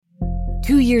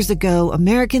2 years ago,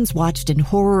 Americans watched in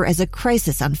horror as a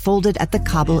crisis unfolded at the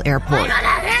Kabul airport.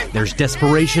 There's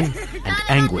desperation and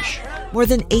anguish. More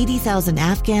than 80,000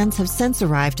 Afghans have since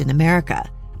arrived in America,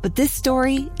 but this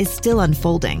story is still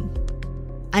unfolding.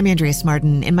 I'm Andrea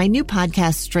Smartin. In my new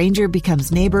podcast, Stranger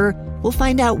Becomes Neighbor, we'll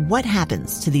find out what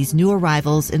happens to these new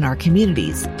arrivals in our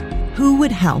communities. Who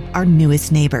would help our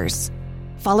newest neighbors?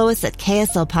 Follow us at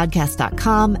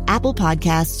kslpodcast.com, Apple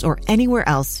Podcasts, or anywhere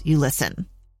else you listen.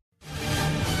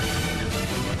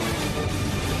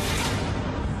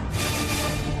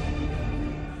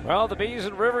 Well, the Bees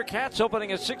and River Cats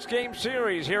opening a 6-game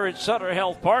series here at Sutter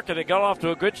Health Park, and it got off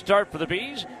to a good start for the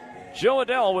Bees. Joe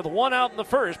Adell with one out in the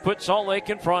first put Salt Lake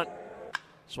in front.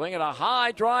 Swinging a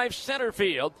high drive center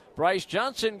field. Bryce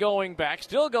Johnson going back,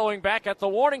 still going back at the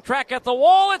warning track at the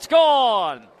wall. It's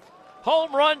gone.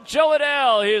 Home run, Joe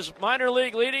Adell, his minor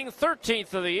league leading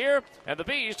 13th of the year, and the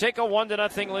Bees take a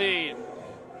 1-0 lead.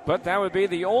 But that would be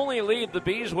the only lead the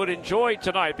Bees would enjoy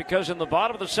tonight, because in the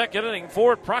bottom of the second inning,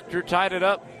 Ford Proctor tied it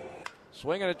up.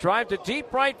 Swinging a drive to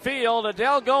deep right field.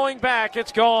 Adell going back.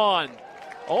 It's gone.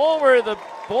 Over the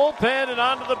bullpen and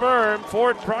onto the berm.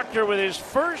 Ford Proctor with his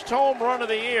first home run of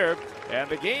the year. And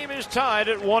the game is tied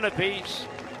at 1 apiece.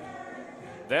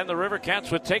 Then the River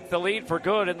Cats would take the lead for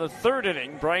good in the third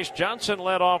inning. Bryce Johnson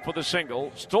led off with a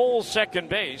single. Stole second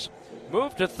base.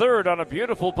 Moved to third on a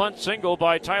beautiful bunt single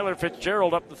by Tyler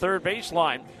Fitzgerald up the third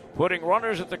baseline. Putting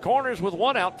runners at the corners with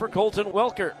one out for Colton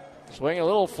Welker. Swing a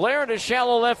little flare into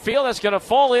shallow left field. That's going to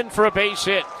fall in for a base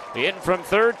hit. In from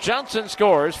third, Johnson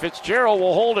scores. Fitzgerald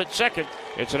will hold at second.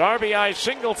 It's an RBI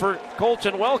single for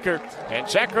Colton Welker, and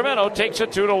Sacramento takes a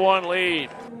 2-1 lead.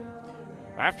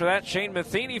 After that, Shane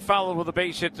Matheny followed with a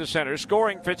base hit to center,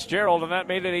 scoring Fitzgerald, and that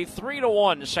made it a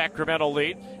 3-1 Sacramento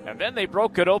lead. And then they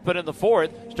broke it open in the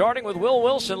fourth, starting with Will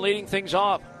Wilson leading things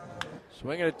off.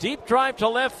 Swinging a deep drive to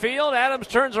left field. Adams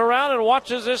turns around and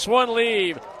watches this one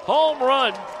leave. Home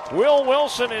run. Will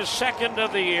Wilson is second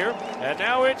of the year. And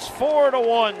now it's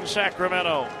 4-1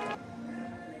 Sacramento.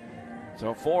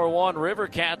 So 4-1 River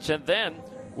Cats. And then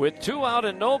with 2 out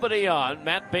and nobody on,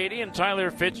 Matt Beatty and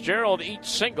Tyler Fitzgerald each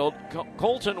singled.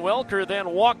 Colton Welker then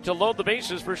walked to load the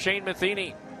bases for Shane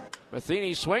Matheny.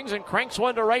 Matheny swings and cranks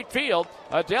one to right field.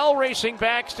 Adell racing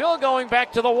back, still going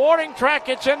back to the warning track.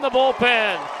 It's in the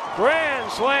bullpen. Grand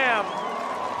slam,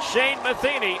 Shane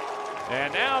Matheny.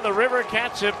 And now the River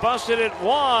Cats have busted it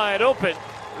wide open.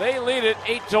 They lead it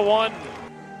 8-1.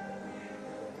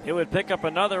 It would pick up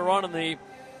another run in the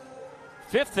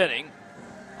fifth inning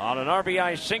on an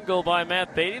RBI single by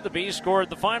Matt Beatty. The Bees scored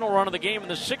the final run of the game in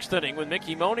the sixth inning when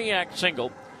Mickey Moniak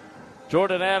singled.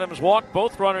 Jordan Adams walked.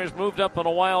 Both runners moved up on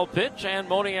a wild pitch, and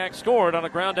Moniak scored on a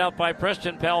ground out by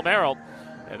Preston Palmero.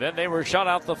 And then they were shut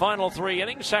out the final 3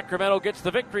 innings. Sacramento gets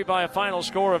the victory by a final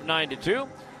score of 9-2.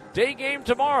 Day game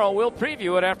tomorrow. We'll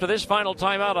preview it after this final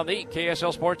timeout on the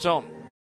KSL Sports Zone.